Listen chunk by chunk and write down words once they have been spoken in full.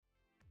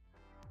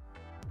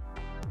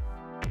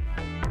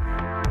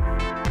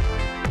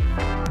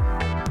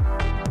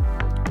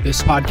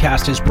This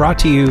podcast is brought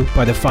to you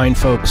by the fine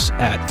folks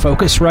at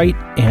Focusrite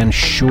and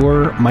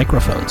Shure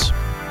Microphones.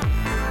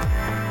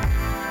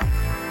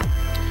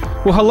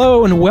 Well,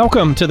 hello and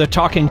welcome to the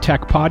Talking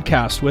Tech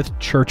podcast with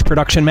Church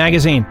Production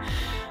Magazine.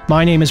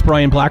 My name is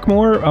Brian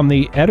Blackmore. I'm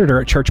the editor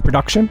at Church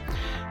Production.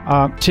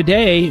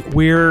 Today,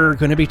 we're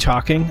going to be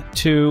talking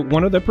to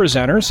one of the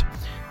presenters,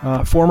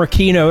 former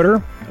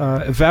keynoter,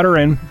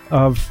 veteran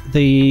of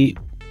the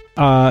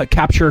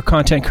Capture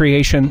Content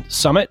Creation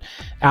Summit,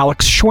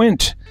 Alex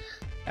Schwindt.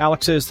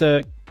 Alex is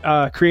the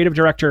creative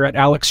director at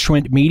Alex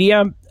Schwindt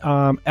Media.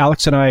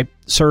 Alex and I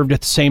served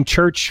at the same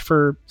church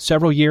for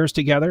several years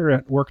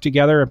together, worked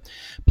together,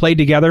 played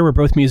together. We're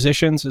both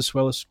musicians as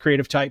well as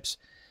creative types.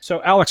 So,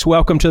 Alex,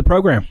 welcome to the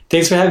program.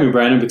 Thanks for having me,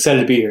 Brian. I'm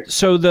excited to be here.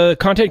 So the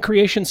Content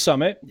Creation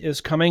Summit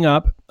is coming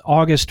up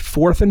August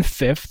 4th and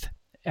 5th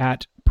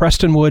at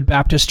Prestonwood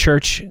Baptist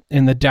Church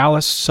in the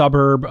Dallas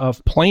suburb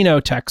of Plano,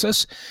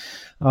 Texas.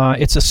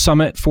 It's a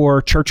summit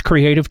for church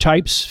creative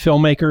types,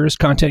 filmmakers,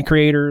 content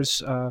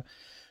creators,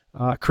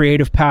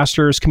 creative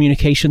pastors,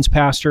 communications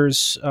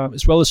pastors,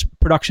 as well as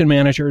production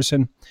managers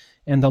and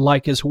the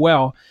like as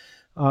well.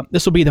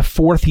 This will be the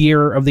fourth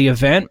year of the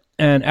event,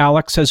 and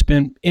Alex has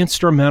been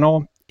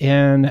instrumental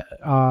in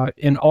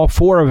all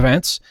four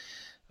events.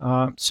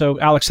 So,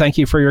 Alex, thank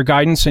you for your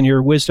guidance and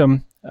your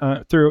wisdom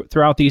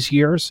throughout these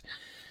years.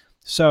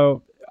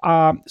 So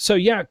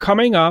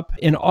coming up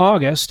in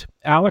August,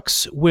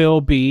 Alex will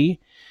be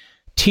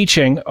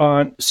teaching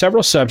on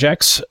several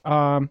subjects,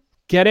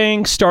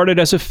 getting started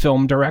as a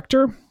film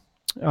director,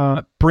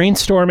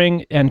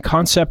 brainstorming and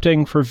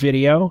concepting for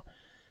video,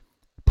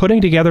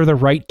 putting together the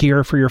right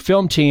gear for your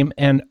film team,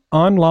 and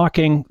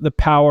unlocking the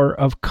power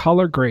of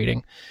color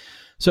grading.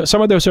 So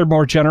some of those are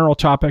more general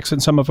topics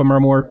and some of them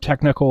are more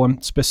technical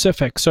and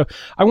specific. So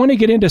I want to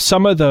get into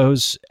some of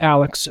those,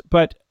 Alex,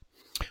 but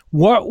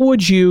what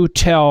would you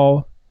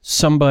tell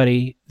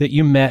somebody that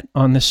you met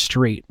on the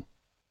street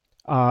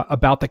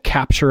about the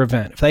Capture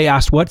event? If they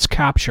asked, what's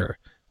Capture?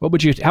 How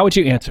would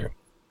you answer?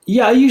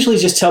 Yeah, I usually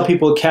just tell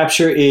people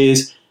Capture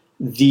is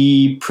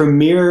the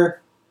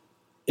premier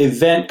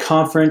event,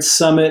 conference,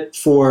 summit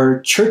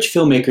for church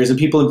filmmakers and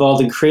people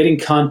involved in creating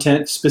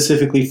content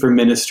specifically for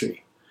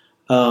ministry.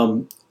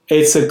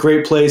 It's a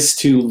great place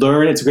to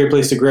learn. It's a great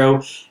place to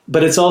grow,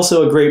 but it's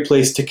also a great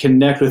place to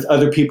connect with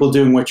other people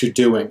doing what you're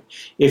doing.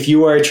 If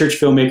you are a church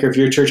filmmaker, if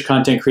you're a church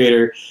content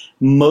creator,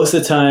 most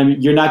of the time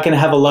you're not going to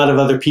have a lot of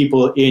other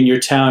people in your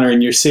town or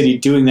in your city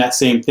doing that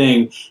same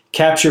thing.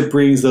 Capture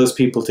brings those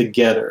people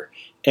together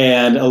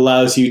and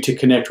allows you to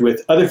connect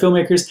with other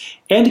filmmakers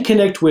and to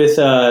connect with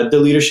the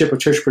leadership of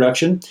church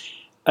production,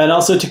 and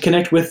also to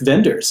connect with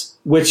vendors,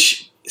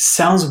 which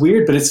sounds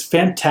weird, but it's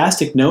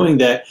fantastic knowing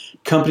that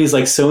companies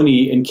like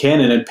Sony and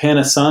Canon and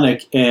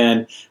Panasonic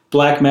and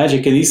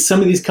Blackmagic and some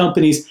of these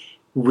companies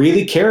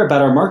really care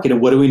about our market and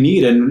what do we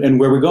need and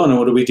where we're going and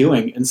what are we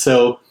doing. And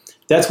so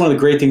that's one of the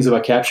great things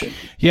about Capture.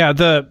 Yeah,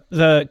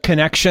 the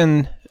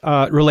connection,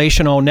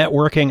 relational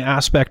networking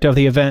aspect of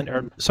the event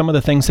are some of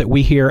the things that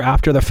we hear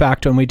after the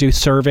fact when we do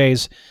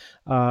surveys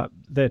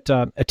that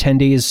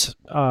attendees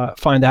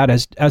find that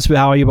as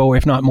valuable,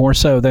 if not more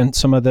so, than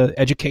some of the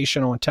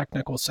educational and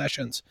technical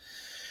sessions.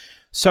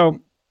 So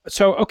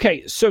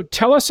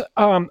tell us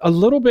a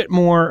little bit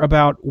more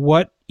about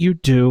what you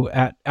do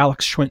at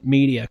Alex Schwindt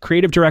Media,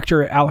 creative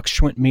director at Alex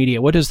Schwindt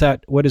Media. What does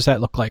that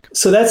look like?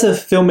 So that's a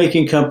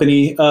filmmaking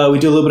company. We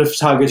do a little bit of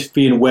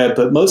photography and web,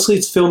 but mostly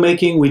it's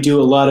filmmaking. We do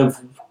a lot of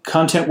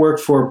content work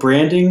for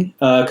branding,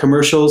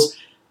 commercials,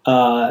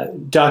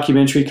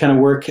 documentary kind of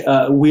work.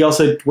 We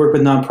also work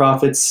with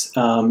nonprofits,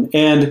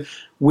 and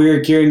we're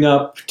gearing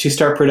up to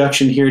start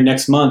production here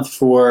next month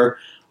for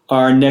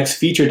our next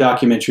feature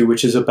documentary,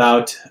 which is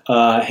about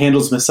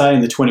Handel's Messiah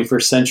in the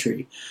 21st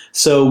century.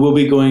 So we'll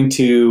be going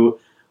to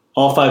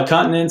all 5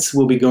 continents.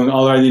 We'll be going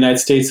all around the United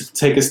States. It'll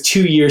take us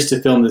 2 years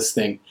to film this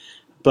thing,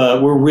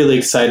 but we're really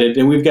excited,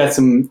 and we've got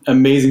some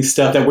amazing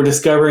stuff that we're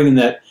discovering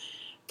and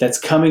that's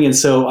coming. And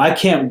so I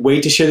can't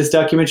wait to share this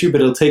documentary,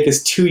 but it'll take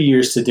us 2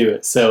 years to do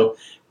it. So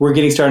we're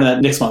getting started on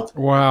that next month.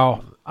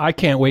 Wow. I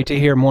can't wait to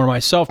hear more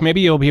myself. Maybe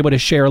you'll be able to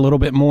share a little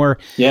bit more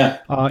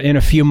in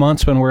a few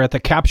months when we're at the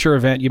Capture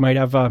event. You might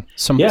have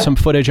some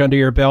footage under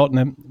your belt, and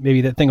then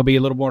maybe that thing will be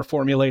a little more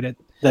formulated.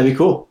 That'd be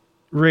cool.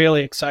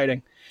 Really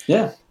exciting.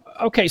 Yeah.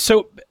 Okay,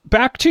 so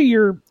back to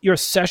your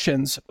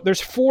sessions.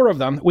 There's 4 of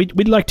them.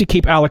 We'd like to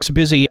keep Alex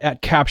busy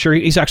at Capture.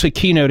 He's actually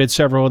keynoted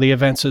several of the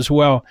events as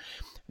well.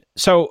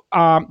 So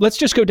let's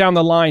just go down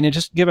the line and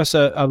just give us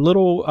a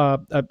little,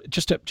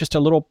 just a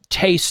little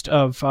taste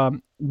of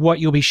what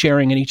you'll be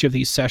sharing in each of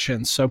these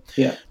sessions. So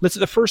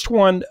the first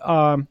one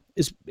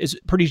is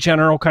pretty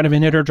general, kind of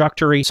an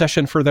introductory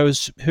session for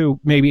those who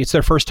maybe it's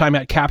their first time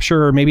at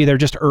Capture, or maybe they're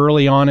just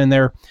early on in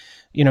their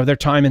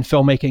time in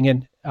filmmaking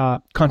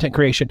and content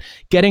creation.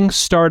 Getting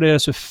started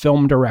as a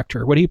film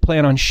director. What do you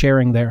plan on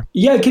sharing there?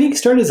 Yeah, getting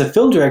started as a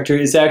film director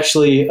is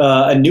actually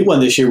a new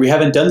one this year. We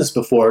haven't done this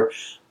before,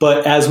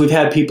 but as we've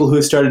had people who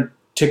have started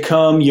to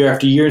come year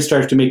after year and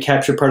started to make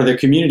Capture part of their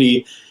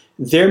community,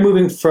 they're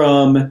moving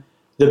from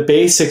the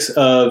basics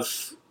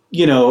of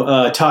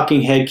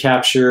talking head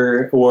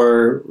capture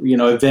or,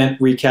 event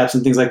recaps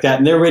and things like that.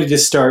 And they're ready to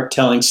start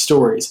telling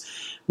stories,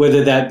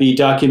 whether that be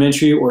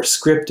documentary or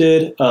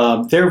scripted.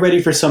 They're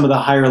ready for some of the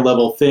higher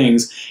level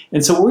things.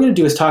 And so what we're going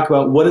to do is talk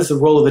about what is the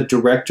role of a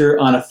director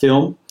on a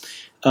film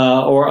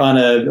or on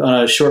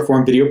a short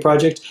form video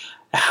project.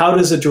 How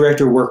does a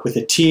director work with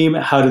a team?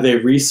 How do they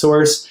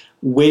resource?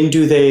 When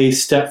do they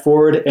step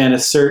forward and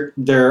assert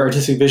their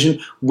artistic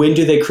vision? When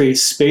do they create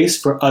space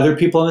for other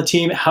people on the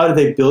team? How do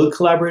they build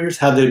collaborators?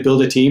 How do they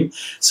build a team?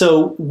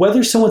 So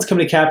whether someone's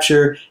coming to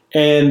capture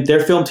and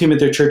their film team at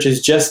their church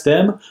is just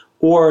them,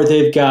 or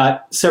they've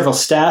got several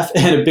staff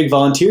and a big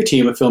volunteer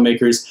team of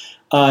filmmakers,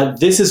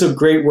 this is a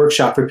great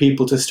workshop for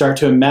people to start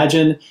to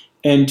imagine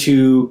and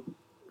to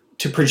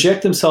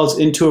project themselves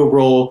into a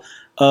role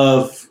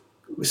of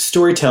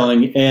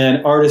storytelling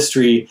and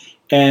artistry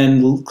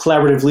and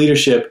collaborative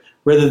leadership,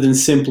 rather than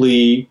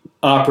simply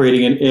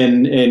operating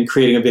and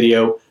creating a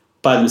video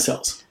by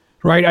themselves.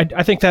 Right.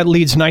 I think that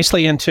leads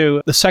nicely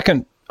into the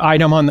second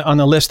item on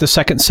the list, the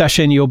second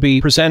session you'll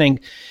be presenting.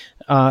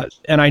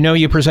 And I know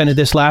you presented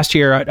this last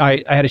year.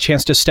 I had a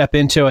chance to step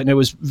into it, and it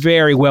was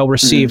very well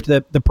received,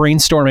 the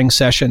brainstorming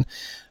session,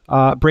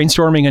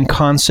 brainstorming and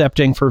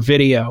concepting for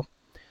video.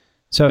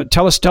 So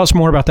tell us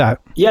more about that.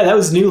 Yeah, that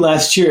was new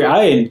last year.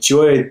 I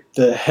enjoyed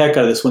the heck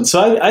out of this one.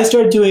 So I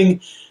started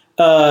doing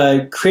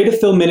creative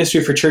film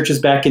ministry for churches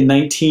back in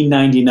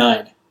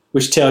 1999,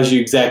 which tells you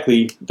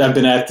exactly, I've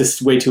been at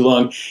this way too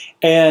long.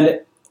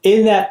 And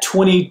in that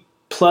 20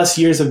 plus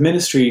years of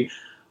ministry,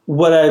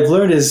 what I've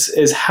learned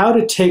is how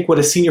to take what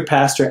a senior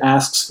pastor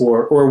asks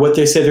for, or what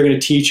they say they're going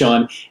to teach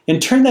on,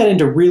 and turn that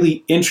into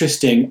really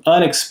interesting,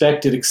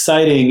 unexpected,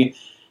 exciting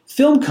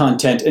film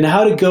content, and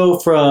how to go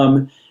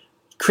from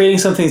creating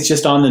something that's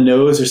just on the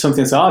nose or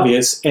something that's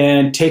obvious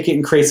and take it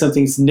and create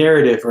something that's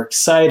narrative or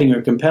exciting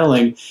or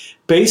compelling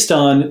based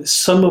on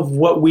some of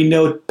what we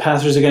know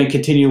pastors are going to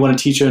continue to want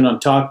to teach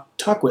and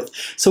talk with.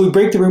 So we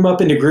break the room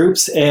up into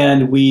groups,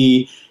 and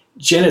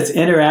it's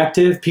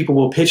interactive. People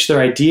will pitch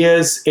their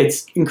ideas.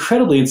 It's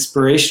incredibly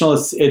inspirational.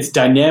 It's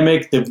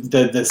dynamic.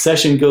 The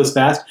session goes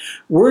fast.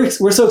 We're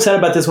so excited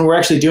about this one. We're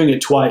actually doing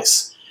it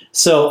twice.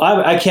 So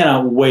I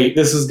cannot wait.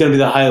 This is going to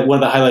be one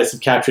of the highlights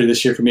of Capture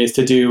this year for me, is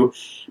to do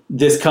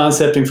this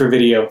concepting for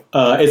video.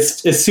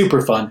 It's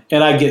super fun,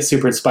 and I get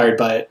super inspired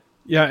by it.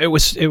 Yeah, it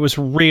was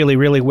really,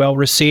 really well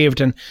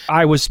received, and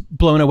I was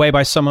blown away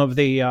by some of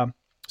the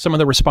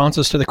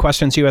responses to the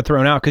questions you had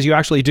thrown out, because you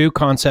actually do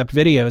concept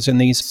videos in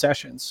these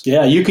sessions.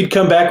 Yeah, you could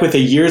come back with a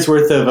year's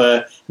worth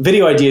of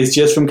video ideas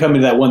just from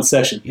coming to that one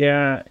session.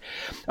 Yeah.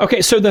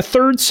 Okay, so the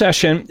third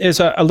session is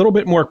a little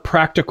bit more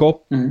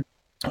practical,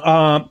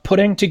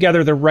 putting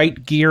together the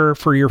right gear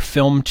for your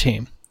film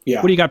team. Yeah.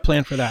 What do you got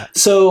planned for that?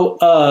 So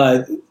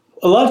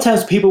a lot of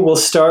times people will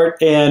start,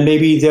 and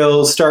maybe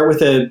they'll start with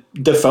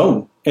the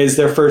phone as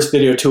their first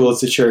video tool at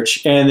the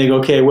church. And they go,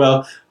 okay,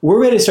 well,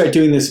 we're ready to start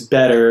doing this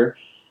better.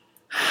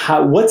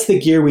 What's the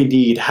gear we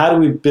need? How do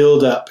we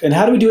build up? And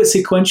how do we do it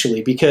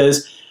sequentially?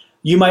 Because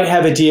you might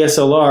have a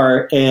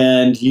DSLR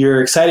and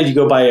you're excited to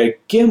go buy a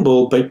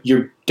gimbal, but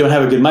you don't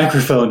have a good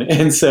microphone.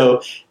 And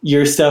so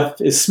your stuff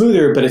is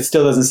smoother, but it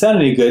still doesn't sound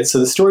any good. So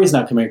the story's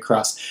not coming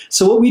across.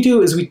 So what we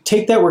do is we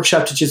take that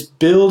workshop to just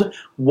build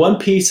one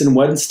piece and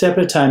one step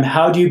at a time.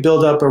 How do you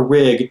build up a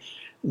rig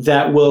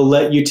that will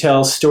let you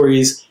tell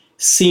stories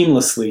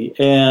seamlessly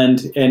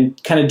and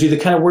kind of do the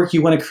kind of work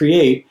you want to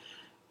create,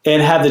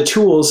 and have the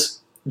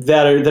tools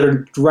that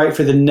are right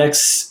for the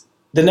next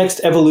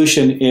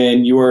evolution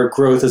in your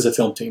growth as a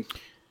film team.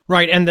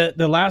 Right, and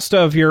the last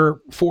of your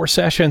 4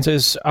 sessions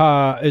is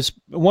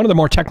one of the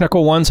more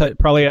technical ones,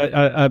 probably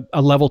a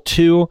level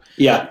 2.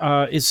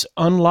 Yeah, is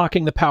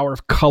unlocking the power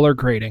of color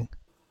grading.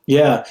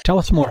 Yeah, tell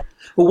us more.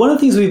 Well, one of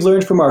the things we've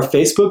learned from our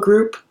Facebook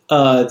group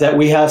that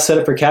we have set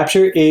up for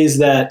Capture is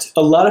that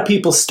a lot of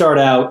people start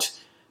out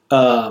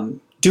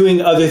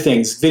doing other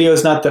things. Video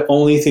is not the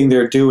only thing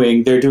they're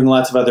doing. They're doing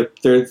lots of other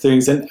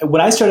things. And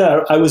when I started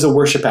out, I was a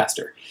worship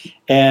pastor.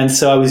 And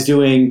so I was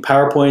doing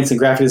PowerPoints and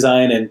graphic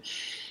design and,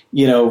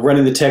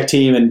 running the tech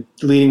team and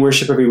leading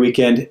worship every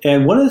weekend.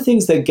 And one of the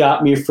things that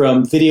got me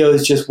from video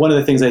is just one of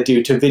the things I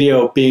do to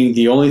video being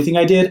the only thing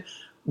I did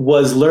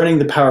was learning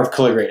the power of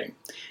color grading.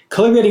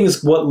 Color grading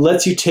is what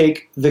lets you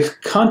take the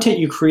content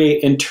you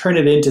create and turn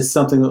it into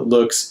something that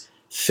looks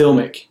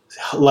filmic,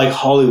 like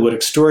Hollywood,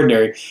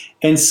 extraordinary.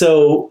 And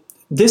so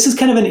this is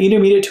kind of an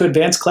intermediate to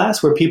advanced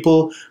class where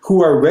people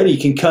who are ready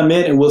can come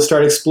in, and we'll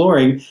start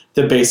exploring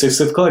the basics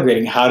of color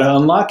grading, how to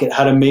unlock it,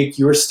 how to make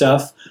your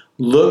stuff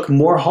look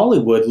more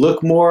Hollywood,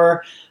 look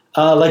more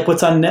like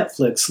what's on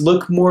Netflix,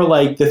 look more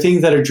like the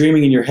things that are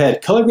dreaming in your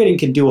head. Color grading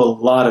can do a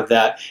lot of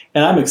that,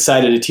 and I'm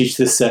excited to teach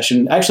this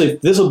session. Actually,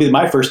 this will be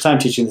my first time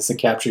teaching this in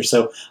Capture,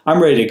 so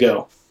I'm ready to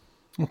go.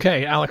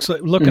 Okay, Alex,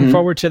 looking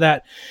forward to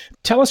that.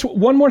 Tell us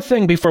one more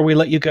thing before we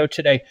let you go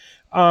today.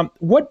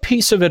 What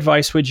piece of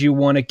advice would you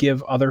want to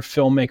give other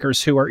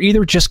filmmakers who are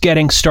either just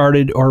getting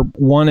started or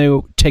want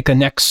to take a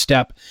next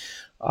step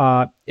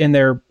in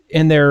their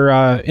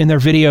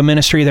video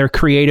ministry, their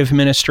creative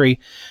ministry?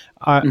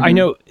 I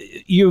know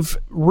you've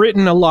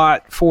written a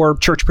lot for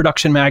Church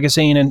Production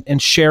Magazine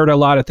and shared a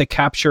lot at the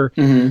Capture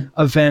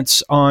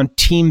events on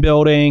team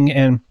building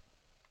and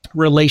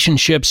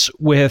relationships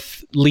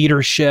with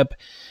leadership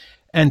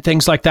and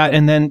things like that.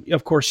 And then,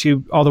 of course,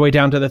 you all the way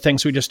down to the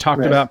things we just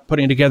talked about,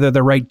 putting together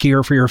the right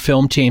gear for your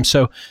film team.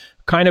 So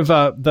kind of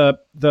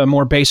the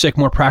more basic,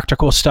 more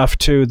practical stuff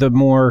to the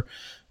more,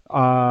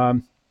 I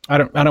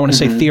don't want to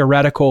say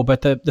theoretical,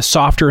 but the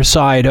softer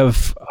side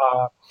of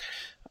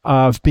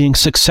being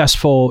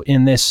successful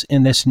in this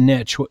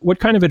niche. What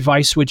kind of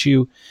advice would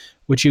you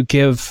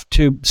give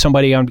to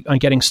somebody on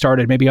getting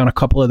started, maybe on a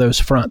couple of those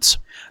fronts?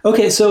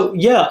 Okay, so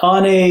yeah,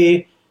 on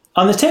the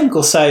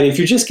technical side, if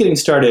you're just getting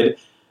started,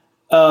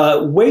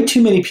 way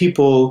too many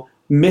people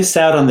miss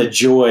out on the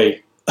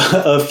joy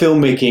of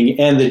filmmaking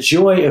and the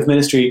joy of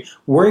ministry,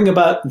 worrying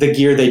about the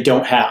gear they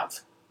don't have.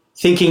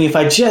 Thinking if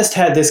I just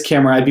had this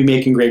camera, I'd be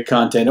making great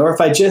content. Or if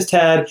I just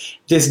had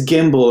this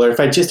gimbal, or if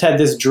I just had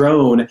this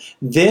drone,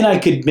 then I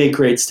could make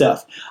great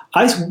stuff.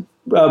 Brian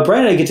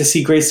and I get to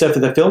see great stuff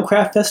at the Film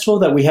Craft Festival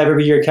that we have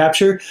every year at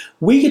Capture.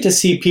 We get to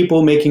see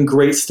people making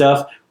great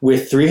stuff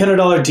with $300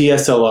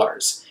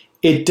 DSLRs.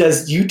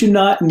 You do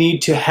not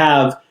need to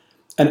have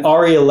an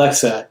Arri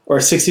Alexa or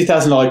a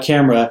 $60,000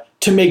 camera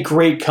to make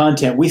great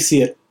content. We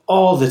see it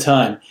all the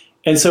time.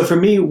 And so for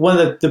me, on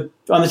the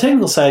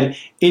technical side,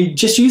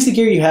 just use the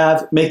gear you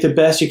have, make the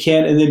best you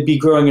can, and then be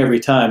growing every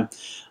time.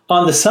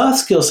 On the soft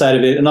skill side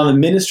of it, and on the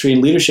ministry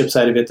and leadership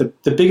side of it,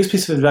 the biggest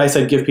piece of advice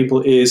I'd give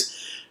people is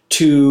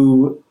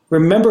to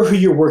remember who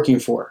you're working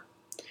for.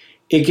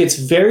 It gets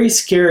very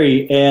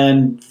scary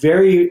and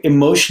very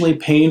emotionally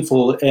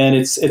painful, and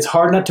it's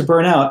hard not to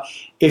burn out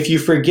if you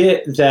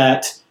forget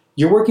that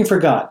you're working for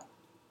God.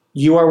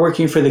 You are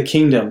working for the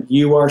kingdom.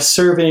 You are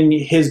serving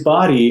his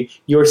body.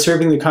 You are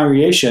serving the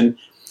congregation,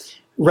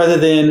 rather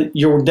than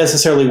you're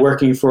necessarily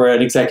working for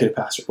an executive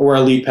pastor or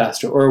a lead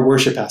pastor or a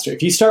worship pastor.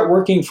 If you start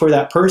working for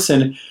that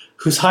person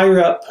who's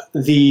higher up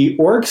the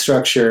org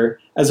structure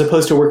as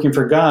opposed to working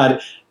for God,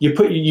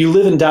 you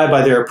live and die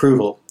by their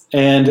approval.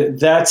 And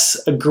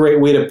that's a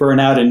great way to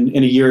burn out in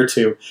a year or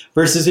two.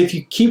 Versus if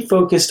you keep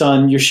focused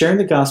on, you're sharing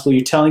the gospel,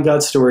 you're telling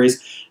God's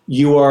stories,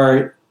 you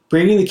are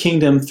bringing the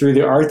kingdom through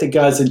the art that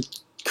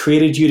God's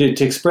created you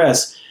to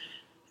express,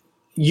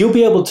 you'll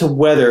be able to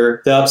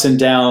weather the ups and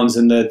downs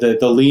and the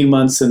lean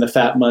months and the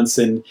fat months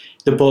and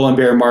the bull and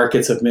bear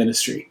markets of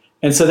ministry.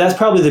 And so that's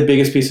probably the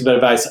biggest piece of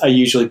advice I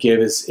usually give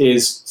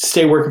is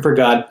stay working for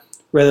God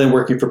rather than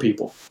working for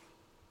people.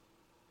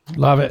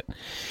 Love it.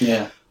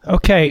 Yeah.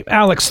 Okay,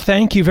 Alex,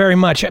 thank you very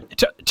much.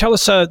 Tell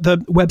us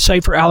the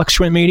website for Alex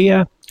Schwindt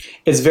Media.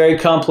 It's very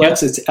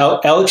complex. It's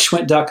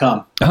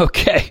alexschwindt.com.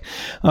 Okay.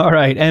 All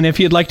right. And if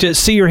you'd like to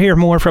see or hear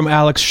more from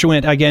Alex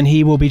Schwindt, again,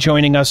 he will be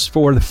joining us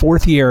for the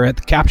 4th year at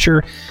the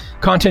Capture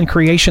Content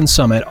Creation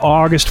Summit,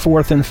 August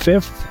 4th and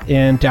 5th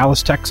in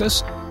Dallas,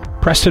 Texas,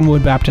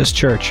 Prestonwood Baptist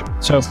Church.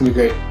 So, it's going to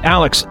be great.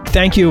 Alex,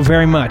 thank you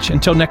very much.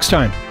 Until next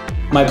time.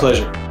 My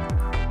pleasure.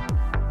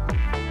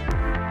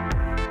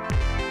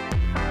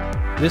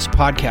 This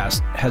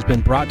podcast has been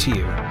brought to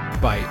you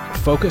by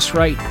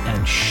Focusrite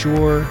and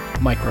Shure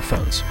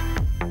microphones.